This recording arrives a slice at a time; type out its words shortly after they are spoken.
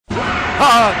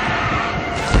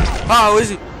Where is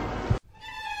he?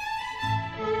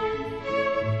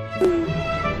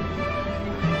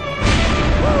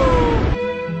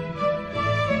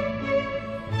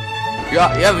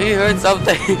 Yeah, he heard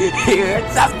something. He heard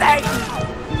something.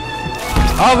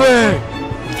 Harvey!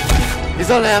 He's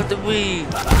only have to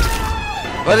breathe.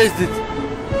 What is this?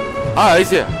 He's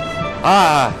here. Here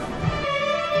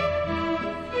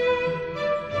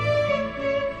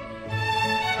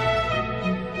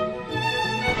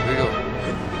we go.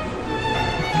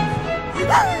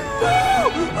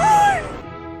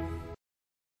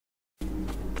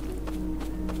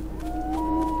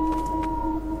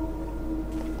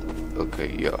 Okay,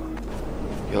 yo,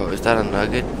 is that a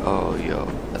nugget? Oh, yo,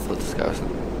 that's what this guy was.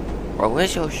 Bro,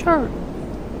 where's your shirt?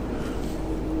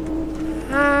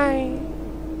 Hi.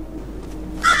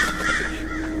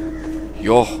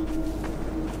 Yo,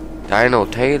 Dino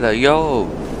Taylor, yo.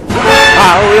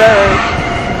 Oh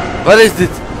yeah. What is this?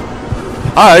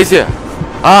 He's here.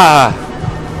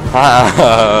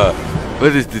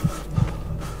 What is this?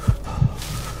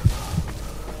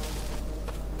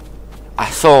 I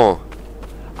saw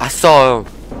him.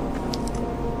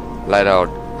 Light out.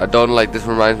 I don't like this.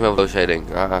 Reminds me of low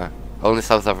shading. Only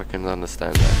South Africans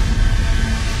understand that.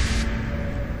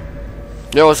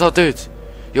 Yo, what's up, dudes?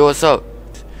 Yo, what's up?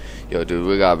 Yo, dude,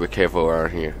 we gotta be careful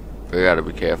around here. We gotta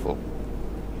be careful.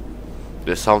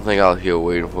 There's something out here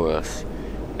waiting for us,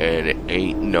 and it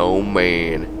ain't no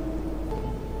man.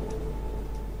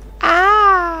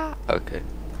 Okay.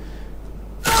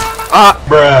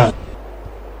 Bruh.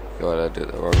 God, I did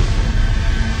that wrong.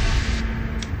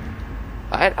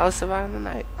 Alright, I'll survive the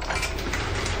night.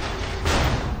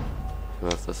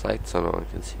 Turn off this light so no one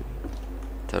can see me.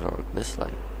 Turn on this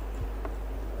light.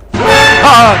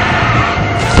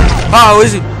 Where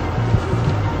is he?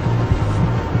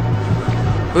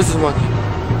 Where's this monkey?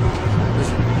 Where's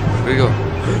he? Where'd he go?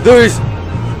 There he is!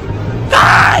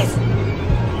 Guys!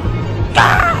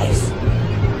 Guys!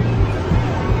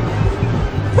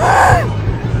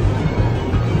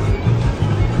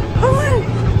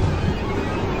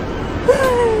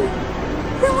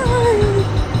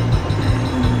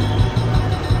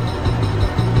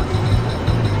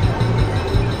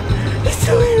 He's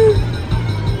still here!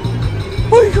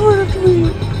 Why are you going after me?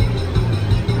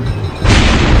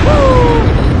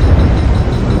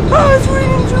 It's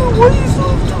raining too! Why are you so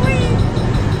after me?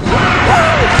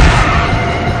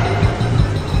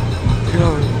 Get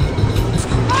over here. Let's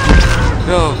go.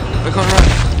 No, I got right.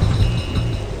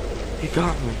 He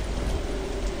got me.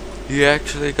 He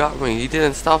actually got me. He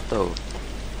didn't stop though.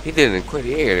 He didn't quit.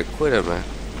 He ain't a quitter, man.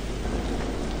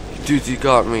 Dude, he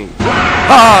got me.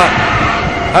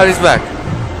 And he's back.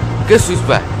 Guess who's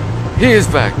back? He is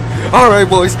back. Alright,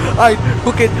 boys. Alright,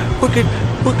 book it.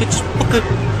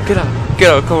 Get out.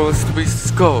 Come on,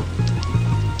 let's go.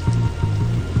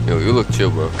 Yo, you look chill,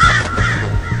 bro.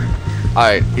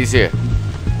 Alright, he's here.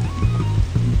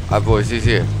 Alright, boys, he's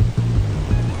here.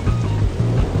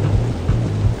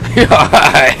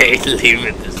 I hate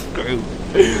leaving this group.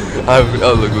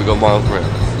 Oh, look, we got Miles Morales.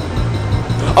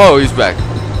 Oh, he's back.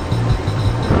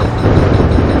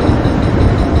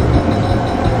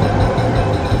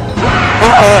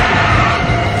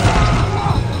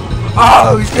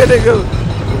 Oh, he's getting him.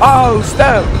 Oh,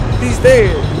 stop. He's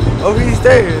dead. Oh, he's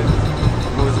dead.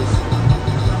 What was this?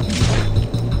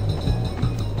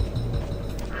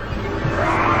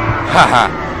 Haha.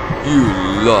 You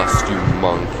lost, you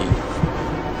monkey.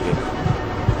 Yeah.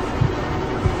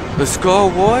 Let's go,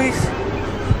 boys.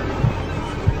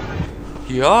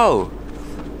 Yo.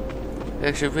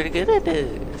 Actually pretty good at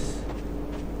this.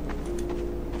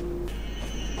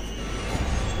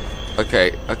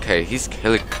 Okay, he's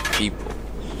killing people.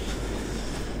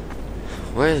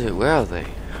 Where is it? Where are they?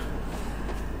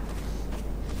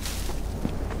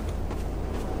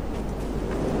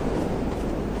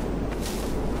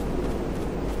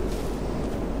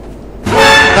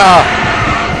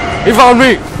 He found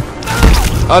me!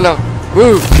 Oh no.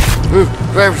 Move!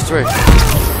 Very straight.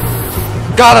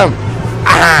 Got him!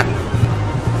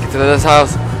 Get to this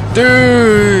house.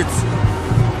 Dudes!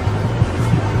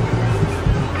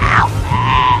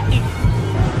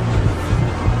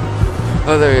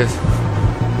 Oh, there he is.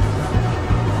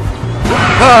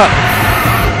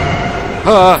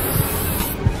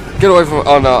 Get away from me.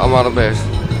 Oh no, I'm out of bears.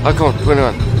 Oh, come on.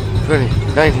 21, 20,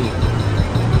 19.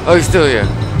 Oh, he's still here.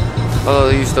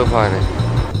 Oh, you still find it.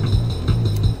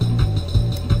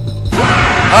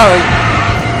 Alright.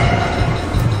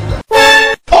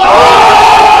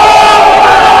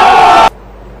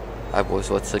 Alright, boys,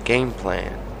 what's the game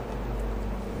plan?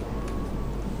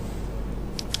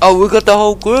 Oh, we got the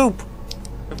whole group.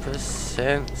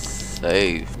 100%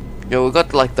 safe. Yo, we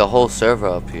got like the whole server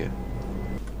up here.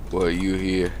 Were you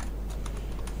here?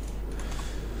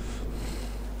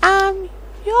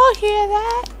 You'll hear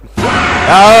that?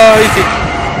 Oh,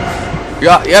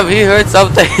 yeah, he heard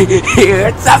something. He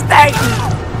heard something.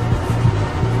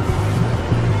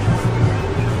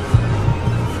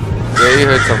 Yeah, he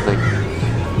heard something.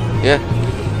 Yeah,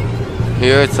 he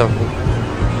heard something.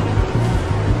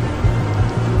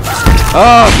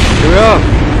 Oh, here we go.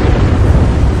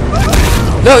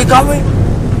 No, he got me.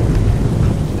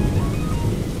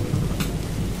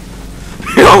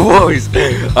 Yo, boys.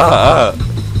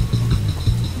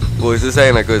 Boys, this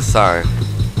ain't a good sign.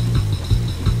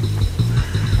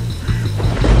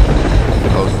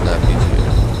 Oh snap, he's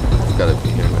here. He's gotta be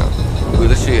here now. We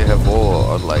literally have all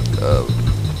on like,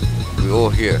 we're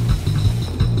all here.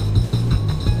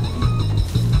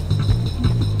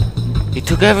 He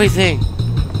took everything!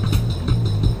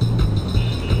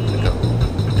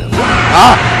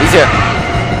 Ah! He's here!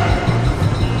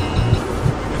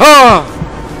 Ah!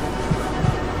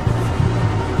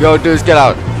 Yo, dudes, get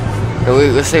out! No,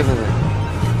 we're safe in there.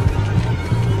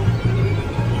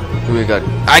 Give me a gun.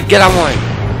 Get on mine!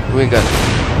 Give me a gun.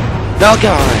 No,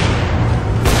 get on mine!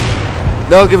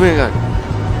 No, give me a gun.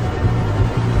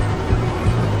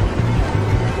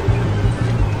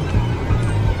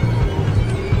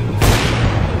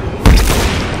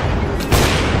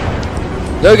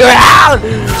 No, get out!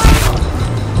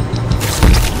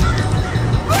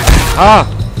 Ah!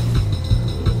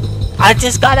 I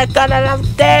just got a gun and I'm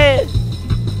dead.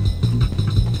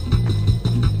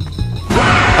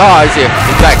 Oh, he's here.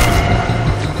 He's back.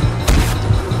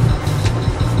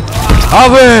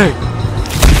 Help me!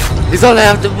 He's only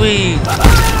after me.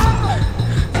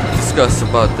 Discuss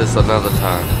about this another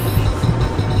time.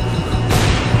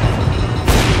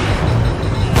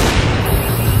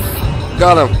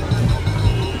 Got him.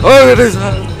 Oh, it is.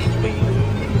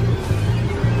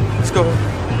 Let's go.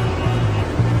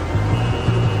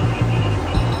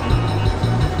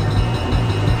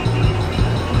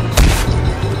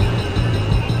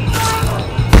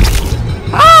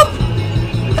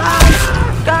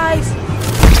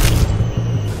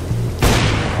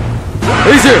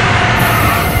 He's here!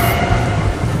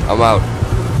 I'm out.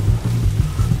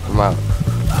 I'm out.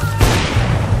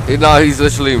 He's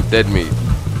literally dead meat.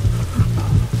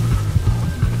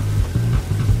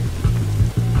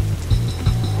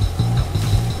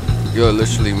 You're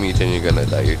literally meat and you're gonna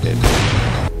die, you're dead.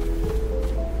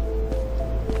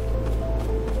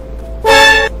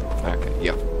 Okay,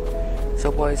 yeah.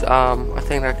 So boys, I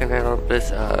think I can end up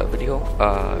this video.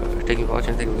 Thank you for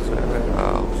watching, thank you for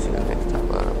subscribing. See you.